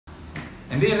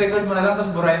Hindi, record mo na lang,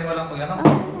 tapos burahin mo lang pag ano.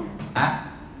 Ha?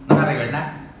 Naka-record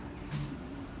na?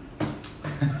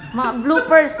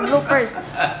 Bloopers, bloopers.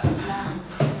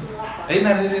 Ay,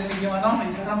 naririnig yung ano,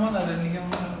 isa mo, naririnig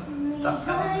yung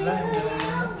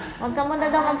Huwag ka muna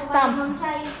daw mag-stamp.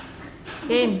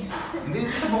 Game.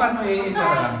 Hindi, subukan mo isa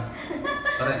ka lang.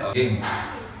 Game.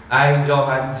 I'm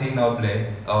Johan C.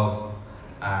 Noble of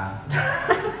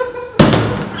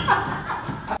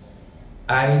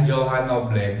I'm Johan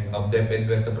Noble of DepEd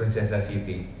Puerto Princesa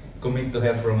City, commit to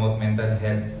help promote mental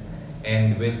health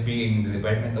and well-being in the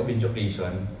Department of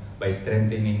Education by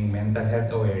strengthening mental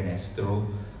health awareness through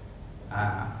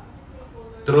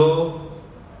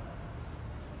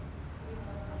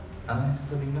ano yung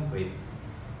sasabihin mo? Wait.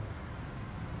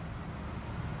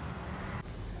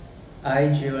 I,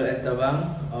 Joel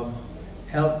Etabang of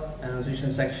Health and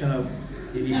Nutrition Section of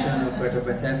Division of Puerto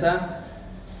Princesa,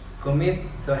 commit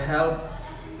to help.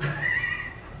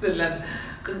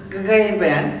 Kagayin ba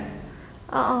yan?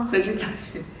 Oo. Saglit lang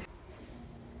siya.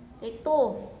 Take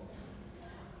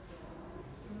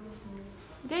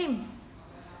 2. Game.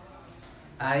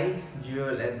 I,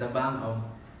 Joel Etabang of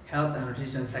Health and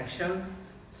Nutrition Section,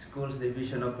 Schools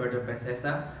Division of Puerto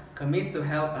Princesa, commit to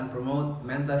help and promote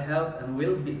mental health and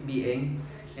well-being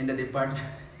in the department.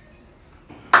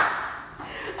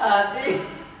 Ate!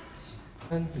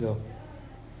 Go.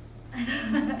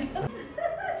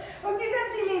 Huwag niyo siyang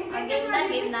silipin. Game na,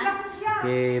 game na.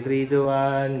 Okay, 3, 2,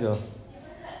 1, go.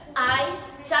 I,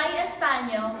 Shai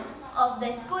Estanio, of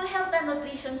the School Health and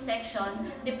Nutrition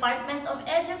Section, Department of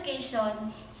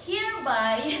Education,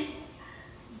 hereby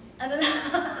ano na?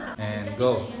 And Kasi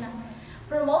go. yun na.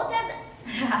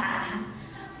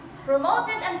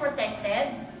 Promoted and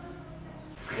protected.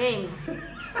 Game.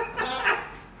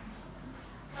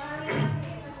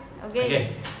 Okay.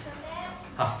 Okay.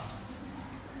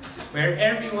 Where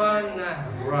everyone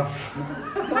rough.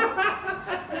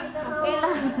 Okay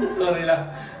lang. Sorry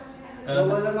lang.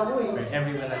 Nawalan ako eh. Where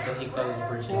everyone has an equal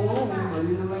opportunity. Oo,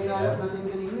 mali naman yung natin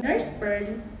kanina. Nurse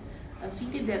Pearl at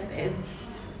City DepEd.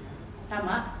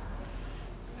 Tama?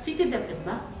 City DepEd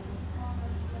ba?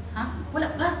 Ha?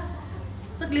 Wala pa.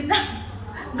 Saglit na.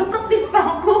 Nag-practice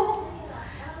pa ako.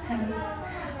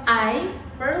 I,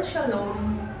 Pearl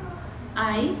Shalom.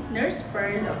 I, Nurse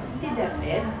Pearl of City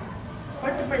DepEd,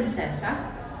 Puerto Princesa.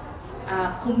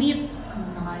 Commit. Ano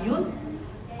na nga yun?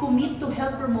 Commit to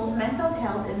help promote mental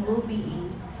health and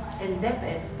well-being in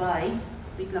DepEd by,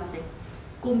 wait lang din.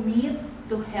 Commit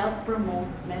to help promote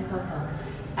mental health.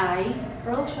 I,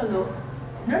 Pearl Shalom,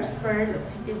 Nurse Pearl of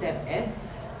City DepEd,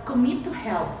 commit to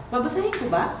help. Babasahin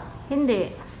ko ba?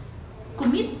 Hindi.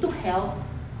 Commit to help.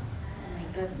 Oh my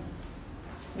God.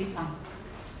 Wait lang.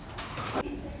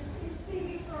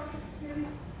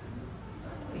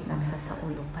 Wait lang.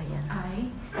 Pagsasaulo pa yan.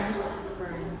 I, Nurse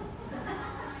Pearl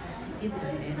of City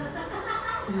DepEd,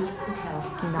 commit to help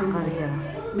Kinakarir.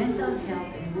 promote mental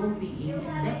health and well-being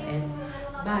in DepEd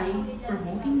by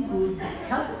promoting good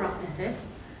health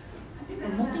practices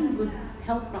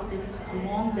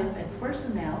among DepEd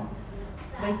personnel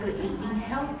by creating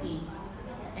healthy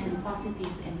and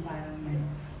positive environment.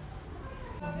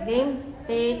 Game.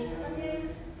 Take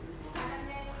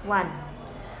 1.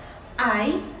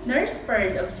 I, Nurse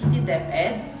Pearl of City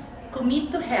DepEd,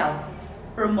 commit to help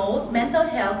promote mental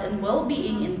health and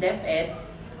well-being in DepEd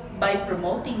by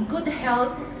promoting good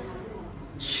health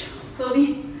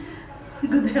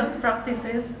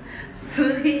practices.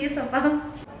 Isa pa.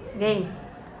 Game.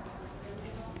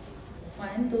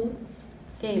 1,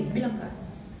 2. Game. Bilang ka.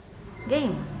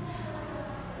 Game.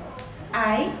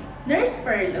 I, Nurse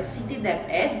Pearl of City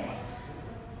DepEd.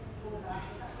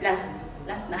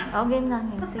 Last na. Oh, game na.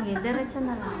 Game. Sige, diretso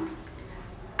na lang.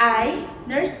 I,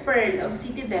 Nurse Pearl of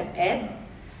City DepEd,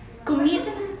 commit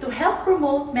to help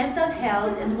promote mental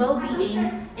health and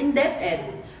well-being in DepEd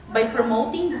by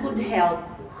promoting good health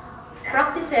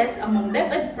practices among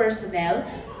DepEd personnel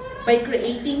by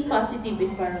creating positive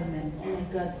environment. Oh my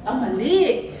God.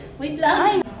 Mali! Wait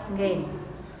lang. Game.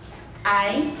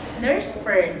 I, Nurse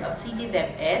Pearl of City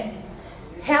DepEd,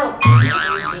 help.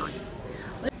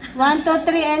 1, 2,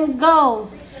 3, and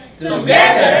go!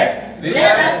 Together,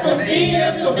 let us continue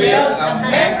to build a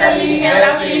mentally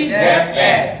healthy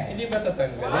DepEd. Hindi ba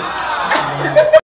tatanggalin?